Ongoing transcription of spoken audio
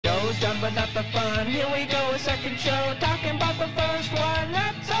done but not the fun. Here we go, a second show, talking about the first one.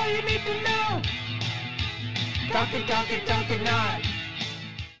 That's all you need to know. Talkin' not.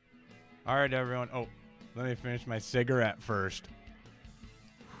 All right, everyone. Oh, let me finish my cigarette first.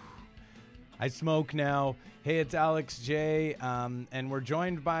 I smoke now. Hey, it's Alex J, and we're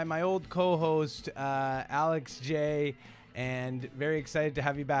joined by my old co-host, Alex J, and very excited to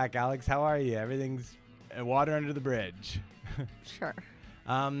have you back, Alex. How are you? Everything's water under the bridge. Sure.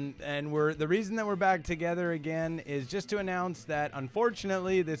 And the reason that we're back together again is just to announce that,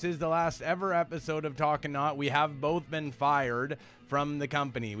 unfortunately, this is the last ever episode of Talkin' Not. We have both been fired from the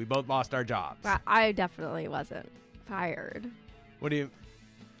company. We both lost our jobs. I definitely wasn't fired. What do you...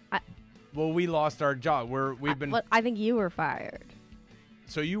 Well, we lost our job. I think you were fired.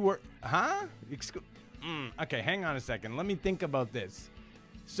 So you were... Huh? Okay, hang on a second. Let me think about this.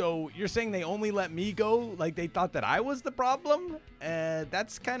 So you're saying they only let me go? Like they thought that I was the problem?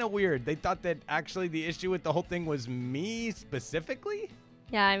 That's kind of weird. They thought that actually the issue with the whole thing was me specifically?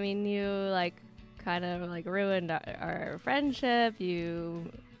 Yeah, I mean, you kind of ruined our friendship.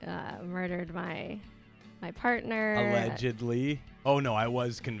 You murdered my partner. Allegedly. Oh no, I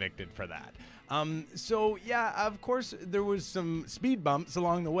was convicted for that. So yeah, of course there was some speed bumps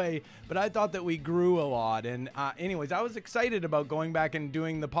along the way, but I thought that we grew a lot. And anyways, I was excited about going back and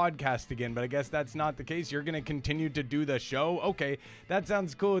doing the podcast again, but I guess that's not the case. You're going to continue to do the show. Okay, that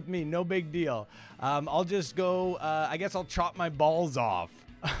sounds cool with me. No big deal. I'll just go, I guess I'll chop my balls off.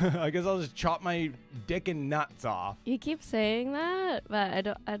 I guess I'll just chop my dick and nuts off. You keep saying that,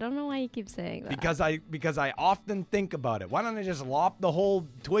 but I don't know why you keep saying that. Because I often think about it. Why don't I just lop the whole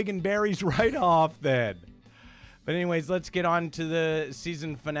twig and berries right off then? But anyways, let's get on to the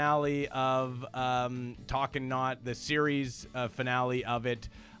season finale of Talkin' Not, the series finale of it.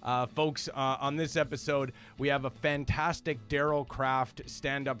 Folks, on this episode, we have a fantastic Daryl Kraft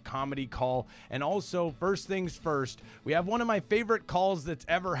stand-up comedy call. And also, first things first, we have one of my favorite calls that's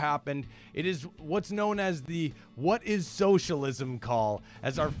ever happened. It is what's known as the What is Socialism call,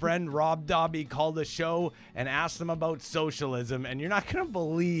 as our friend Rob Dobby called the show and asked them about socialism. And you're not going to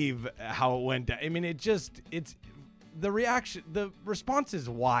believe how it went down. I mean, the response is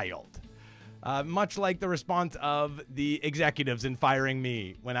wild. Much like the response of the executives in firing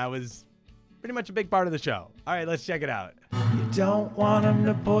me when I was pretty much a big part of the show. All right, let's check it out. You don't want them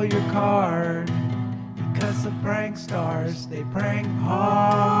to pull your card because the prank stars, they prank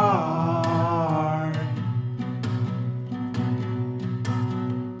hard.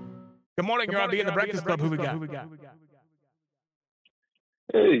 Good morning, you're on Being the Breakfast Club. Who we got?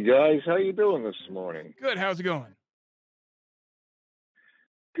 Hey guys, how you doing this morning? Good, how's it going?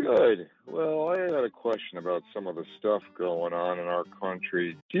 Good. Well, I had a question about some of the stuff going on in our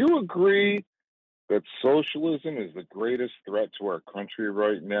country. Do you agree that socialism is the greatest threat to our country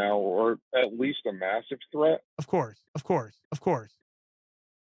right now, or at least a massive threat? Of course.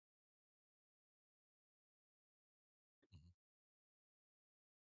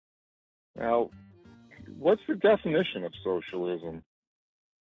 Now, what's the definition of socialism?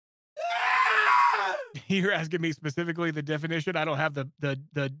 You're asking me specifically the definition. I don't have the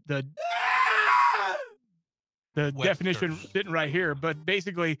definition sitting right here, but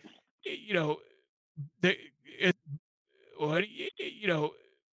basically, the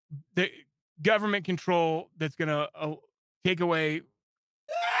government control that's going to take away.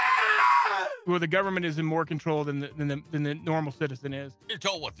 Well, the government is in more control than the normal citizen is. You're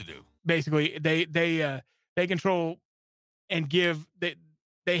told what to do. Basically, they control and give.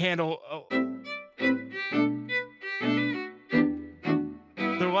 They handle.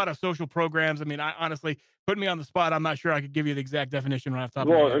 There are a lot of social programs. I mean, I honestly, put me on the spot. I'm not sure I could give you the exact definition right off the top of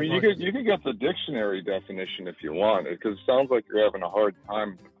my head. Well, I mean, you could get the dictionary definition if you want, because it sounds like you're having a hard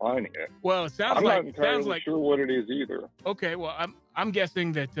time defining it. Well, it sounds I'm like not entirely sure what it is either. Okay, well, I'm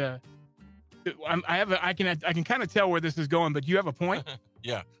guessing that I can kind of tell where this is going, but do you have a point?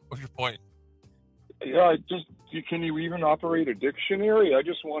 Yeah. What's your point? Yeah, can you even operate a dictionary? I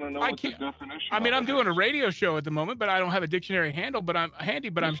just want to know what the definition. I mean, I'm doing a radio show at the moment, but I don't have a dictionary handle. But I'm handy.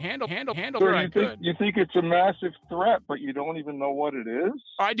 But I'm handle. So you think it's a massive threat, but you don't even know what it is?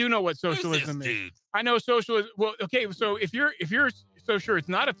 I do know what socialism is. I know socialism. Well, okay. So if you're so sure it's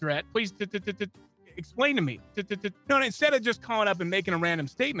not a threat, please explain to me. No, instead of just calling up and making a random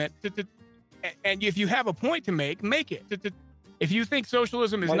statement, and if you have a point to make it. If you think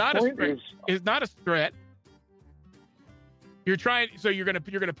socialism is not a threat, you're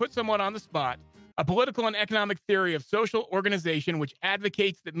gonna put someone on the spot. A political and economic theory of social organization which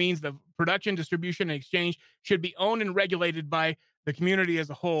advocates that means the production, distribution, and exchange should be owned and regulated by the community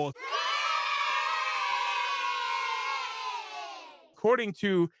as a whole. According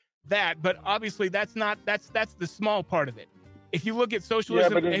to that, but obviously that's the small part of it. If you look at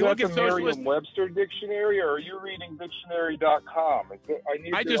socialism, yeah, but is and that look the at socialism, Merriam-Webster dictionary, or are you reading dictionary.com? I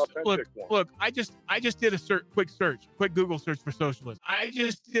need the authentic one. Look. I just did a quick Google search for socialism. I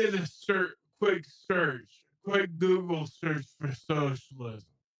just did a quick Google search for socialism.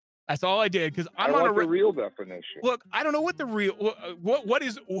 That's all I did because I'm on the real definition. Look, I don't know what the real what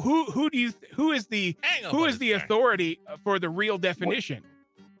is who is the authority for the real definition?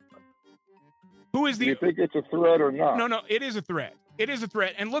 Who is the? Do you think it's a threat or not? No, it is a threat. It is a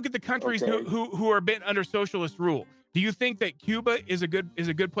threat. And look at the countries who are been under socialist rule. Do you think that Cuba is a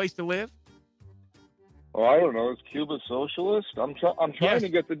good place to live? Oh, I don't know. Is Cuba socialist? I'm trying to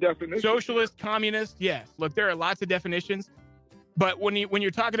get the definition. Socialist, communist, yes. Look, there are lots of definitions, but when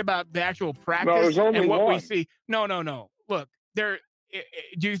you're talking about the actual practice and what we see, no. Look, there.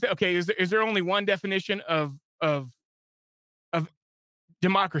 Do you okay? Is there only one definition of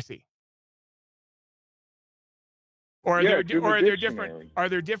democracy? Or are there different? Are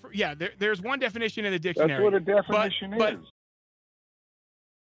there different? Yeah, there's one definition in the dictionary. That's what a definition is.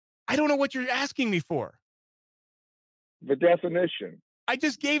 I don't know what you're asking me for. The definition. I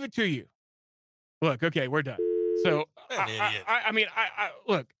just gave it to you. Look, okay, we're done. So, I mean,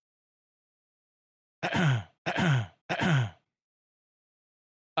 look. I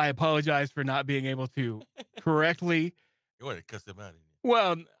apologize for not being able to correctly. You want to cuss them out?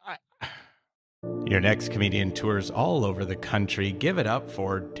 Well, Your next comedian tours all over the country. Give it up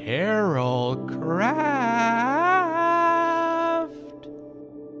for Daryl Kraft.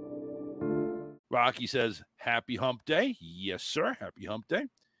 Rocky says, happy hump day. Yes, sir. Happy hump day.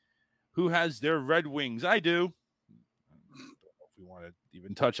 Who has their Red Wings? I do. I don't know if we want to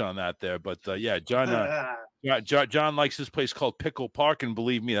even touch on that there, but yeah, John likes this place called Pickle Park, and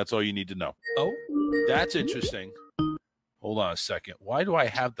believe me, that's all you need to know. Oh, that's interesting. Hold on a second. Why do I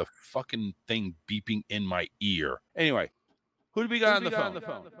have the fucking thing beeping in my ear? Anyway, who do we got on the phone?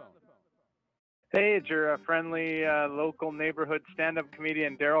 Hey, it's your friendly local neighborhood stand-up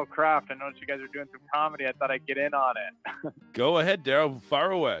comedian, Daryl Kraft. I noticed you guys are doing some comedy. I thought I'd get in on it. Go ahead, Daryl.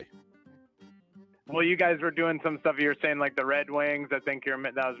 Fire away. Well, you guys were doing some stuff. You were saying like the Red Wings. I think that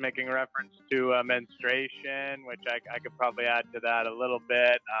was making reference to menstruation, which I could probably add to that a little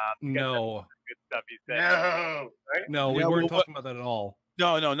bit. No. Good stuff you said. No, we weren't talking about that at all.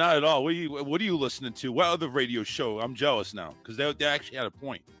 No, not at all. What are you listening to? What other radio show? I'm jealous now because they actually had a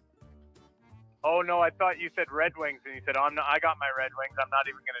point. Oh no, I thought you said Red Wings, and you said, "Oh, I got my Red Wings. I'm not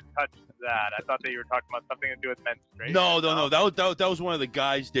even going to touch that." I thought that you were talking about something to do with menstruation. No. That was one of the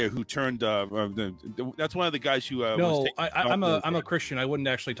guys there who turned. That's one of the guys who. No, I'm a Christian. I wouldn't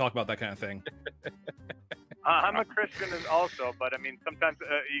actually talk about that kind of thing. I'm a Christian also, but I mean, sometimes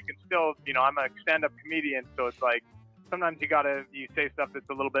you can still, I'm a stand-up comedian, so it's like sometimes you say stuff that's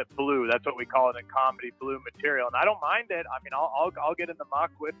a little bit blue. That's what we call it in comedy, blue material, and I don't mind it. I mean, I'll get in the muck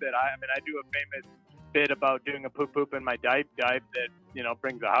with it. I do a famous bit about doing a poop in my diaper that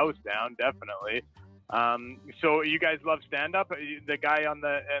brings the house down, definitely. So you guys love stand-up? The guy in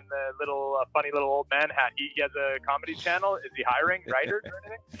the little funny little old man hat, he has a comedy channel. Is he hiring writers or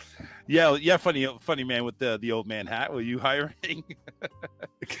anything? Yeah, funny man with the old man hat. Were you hiring?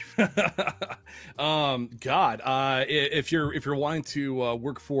 If you're wanting to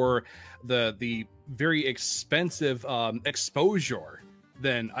work for the very expensive exposure,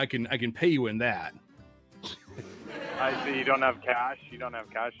 then I can pay you in that. I see. You don't have cash. No,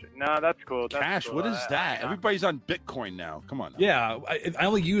 that's cool. Cash? What is that? Everybody's on Bitcoin now. Come on. Now. Yeah, I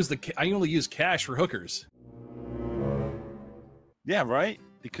only use cash for hookers. Yeah, right.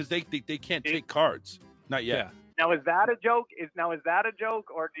 Because they can't take cards. Not yet. Yeah. Now is that a joke?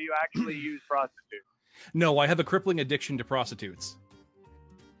 Or do you actually use prostitutes? No, I have a crippling addiction to prostitutes.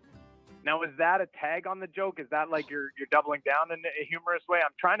 Now, is that a tag on the joke? Is that like you're doubling down in a humorous way? I'm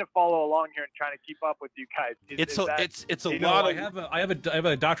trying to follow along here and trying to keep up with you guys. It's a lot. I have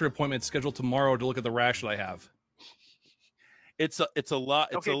a doctor appointment scheduled tomorrow to look at the rash that I have. It's a lot.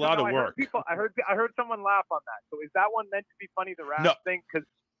 It's okay, a lot of work. I heard someone laugh on that. So is that one meant to be funny? The rash thing? Because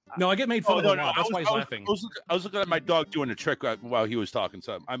no, I get made fun of a lot. That's why he's laughing. I was looking at my dog doing a trick while he was talking.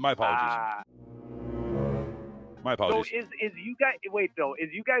 So my apologies. My apologies. So is you guys is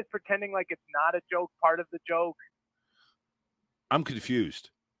you guys pretending like it's not a joke part of the joke? I'm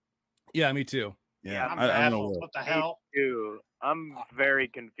confused. Yeah, me too. Yeah, I'm baffled. What the hell? Dude, I'm very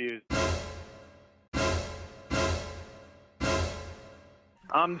confused.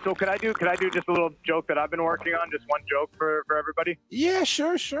 So could I do just a little joke that I've been working on? Just one joke for everybody? Yeah,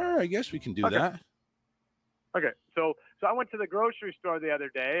 sure. I guess we can do that. Okay. So So I went to the grocery store the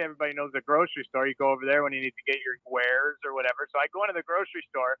other day. Everybody knows the grocery store. You go over there when you need to get your wares or whatever. So I go into the grocery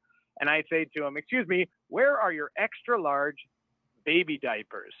store and I say to him, excuse me, where are your extra large baby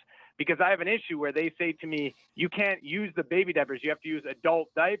diapers? Because I have an issue where they say to me, you can't use the baby diapers. You have to use adult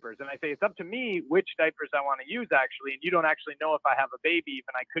diapers. And I say, it's up to me which diapers I want to use, actually. And you don't actually know if I have a baby,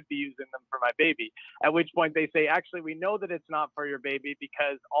 even I could be using them for my baby. At which point they say, actually, we know that it's not for your baby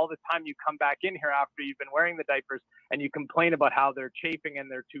because all the time you come back in here after you've been wearing the diapers and you complain about how they're chafing and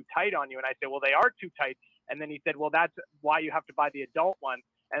they're too tight on you. And I say, well, they are too tight. And then he said, well, that's why you have to buy the adult one.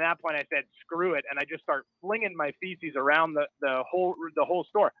 And at that point I said, screw it. And I just start flinging my feces around the whole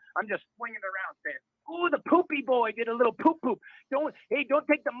store. I'm just flinging it around saying, oh, the poopy boy did a little poop. Don't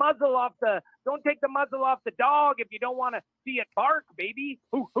take the muzzle off the dog if you don't want to see it bark, baby.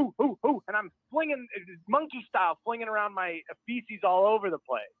 Hoo, hoo, hoo, hoo. And I'm flinging monkey style, flinging around my feces all over the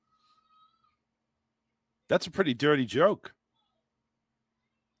place. That's a pretty dirty joke,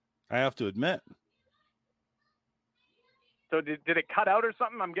 I have to admit. So did it cut out or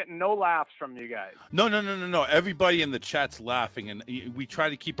something? I'm getting no laughs from you guys. No. Everybody in the chat's laughing, and we try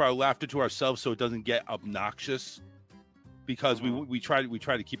to keep our laughter to ourselves so it doesn't get obnoxious. Because we try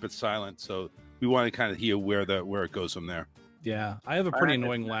to keep it silent, so we want to kind of hear where it goes from there. Yeah, I have a pretty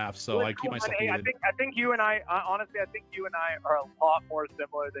annoying laugh, so I keep myself muted. I think you and I, honestly, are a lot more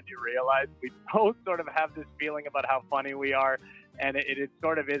similar than you realize. We both sort of have this feeling about how funny we are, and it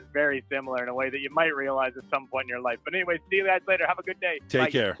sort of is very similar in a way that you might realize at some point in your life. But anyway, see you guys later. Have a good day.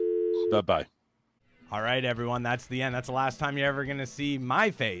 Take care. Bye-bye. All right, everyone, that's the end. That's the last time you're ever going to see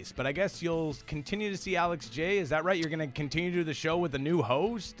my face. But I guess you'll continue to see Alex J. Is that right? You're going to continue to do the show with a new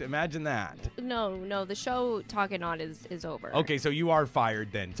host? Imagine that. No, the show Talkin on is over. Okay, so you are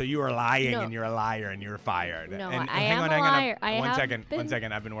fired then. So you are lying and you're a liar and you're fired. No, and I am a liar. One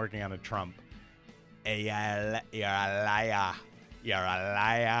second. I've been working on a Trump. You're a liar. You're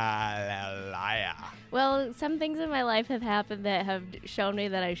a liar. Well, some things in my life have happened that have shown me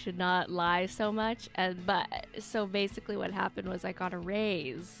that I should not lie so much. So basically what happened was I got a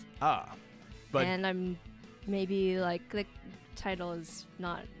raise. And I'm maybe like the title is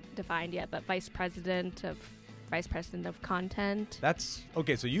not defined yet, but vice president of content. That's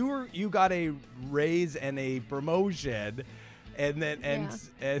okay. So you got a raise and a promotion,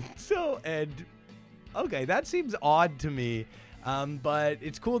 okay, that seems odd to me. But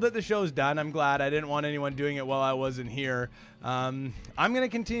it's cool that the show's done. I'm glad. I didn't want anyone doing it while I wasn't here. I'm going to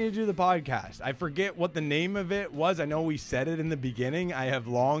continue to do the podcast. I forget what the name of it was. I know we said it in the beginning. I have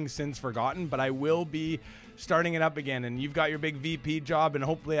long since forgotten, but I will be starting it up again. And you've got your big VP job, and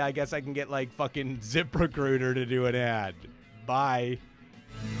hopefully I guess I can get like fucking ZipRecruiter to do an ad. Bye.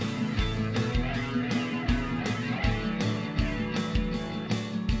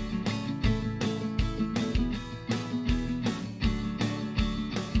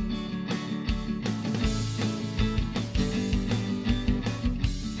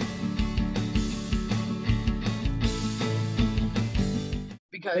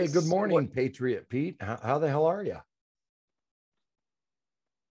 Hey, good morning, Patriot Pete. How the hell are you?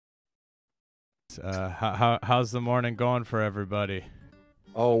 How's the morning going for everybody?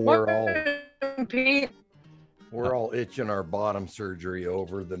 Oh, we're all itching our bottom surgery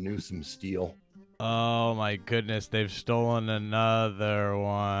over the Newsom steal. Oh my goodness, they've stolen another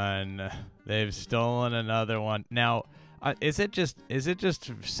one. Now, is it just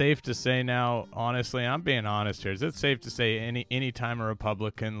safe to say now, honestly, I'm being honest here, is it safe to say any time a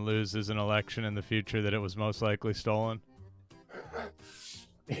Republican loses an election in the future that it was most likely stolen?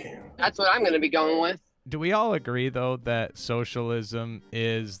 That's what I'm going to be going with. Do we all agree, though, that socialism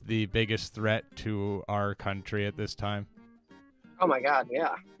is the biggest threat to our country at this time? Oh my God,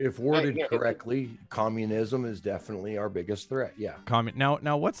 yeah. If worded correctly, communism is definitely our biggest threat, yeah.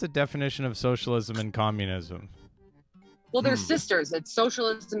 Now, what's the definition of socialism and communism? Well, they're sisters.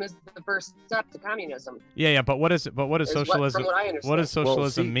 Socialism is the first step to communism. Yeah, but what does socialism? From what I understand. What does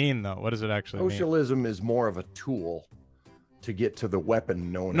socialism mean, though? What does it actually mean? Socialism is more of a tool to get to the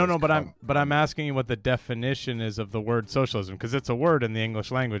weapon known. But I'm asking you what the definition is of the word socialism, because it's a word in the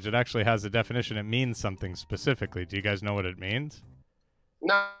English language. It actually has a definition. It means something specifically. Do you guys know what it means?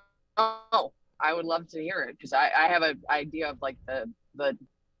 No, I would love to hear it because I have an idea of like the.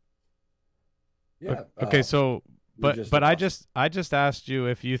 Yeah. Okay, so. But I just asked you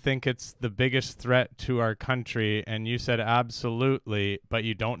if you think it's the biggest threat to our country, and you said absolutely, but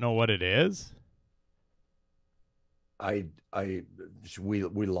you don't know what it is? We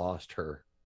lost her.